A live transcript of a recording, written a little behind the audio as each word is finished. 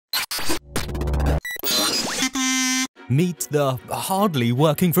Meet the hardly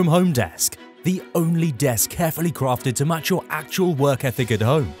working from home desk, the only desk carefully crafted to match your actual work ethic at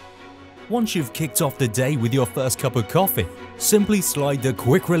home. Once you've kicked off the day with your first cup of coffee, simply slide the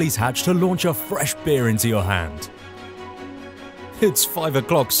quick release hatch to launch a fresh beer into your hand. It's 5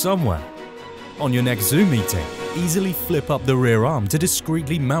 o'clock somewhere. On your next Zoom meeting, easily flip up the rear arm to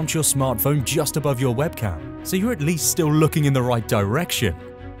discreetly mount your smartphone just above your webcam, so you're at least still looking in the right direction.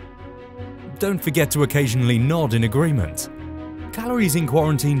 Don't forget to occasionally nod in agreement. Calories in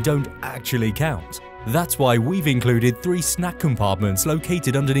quarantine don't actually count. That's why we've included 3 snack compartments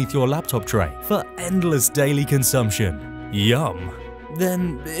located underneath your laptop tray for endless daily consumption. Yum!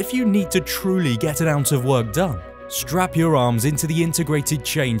 Then, if you need to truly get an ounce of work done, strap your arms into the integrated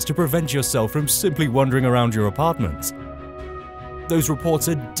chains to prevent yourself from simply wandering around your apartment. Those reports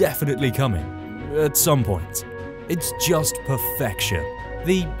are definitely coming, at some point. It's just perfection.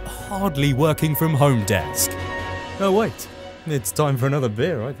 The hardly working from home desk. Oh wait, it's time for another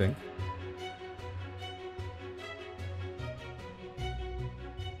beer, I think.